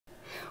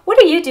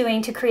you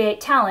doing to create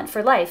talent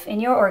for life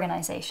in your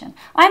organization?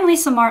 I'm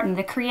Lisa Martin,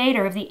 the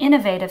creator of the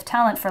innovative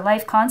Talent for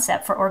Life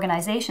concept for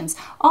organizations,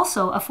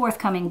 also a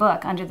forthcoming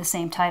book under the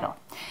same title.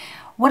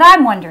 What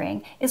I'm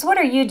wondering is, what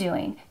are you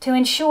doing to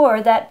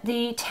ensure that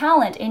the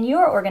talent in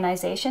your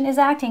organization is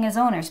acting as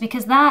owners?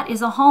 Because that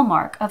is a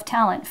hallmark of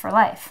Talent for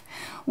Life.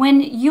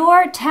 When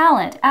your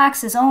talent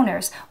acts as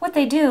owners, what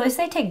they do is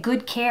they take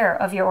good care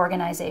of your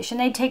organization.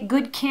 They take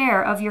good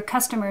care of your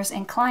customers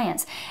and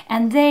clients,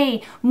 and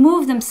they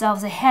move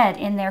themselves ahead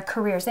in their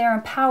careers. They are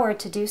empowered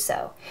to do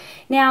so.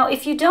 Now,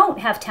 if you don't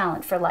have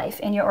Talent for Life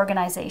in your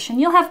organization,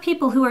 you'll have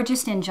people who are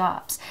just in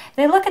jobs.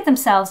 They look at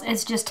themselves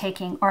as just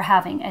taking or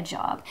having a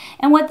job.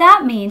 And what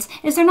that means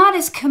is they're not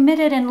as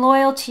committed and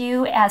loyal to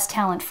you as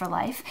Talent for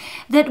Life,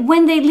 that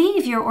when they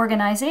leave your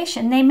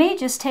organization, they may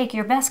just take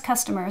your best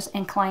customers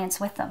and clients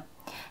with them.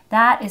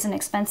 That is an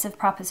expensive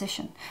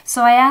proposition.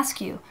 So I ask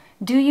you,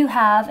 do you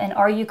have and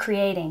are you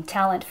creating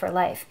Talent for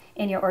Life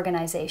in your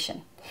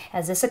organization?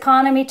 As this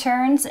economy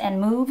turns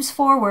and moves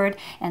forward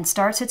and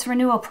starts its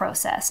renewal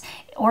process,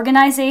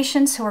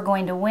 organizations who are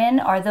going to win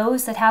are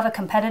those that have a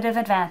competitive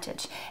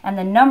advantage. And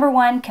the number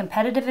one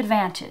competitive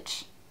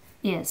advantage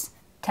is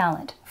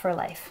Talent for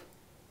Life.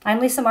 I'm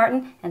Lisa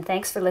Martin, and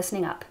thanks for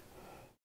listening up.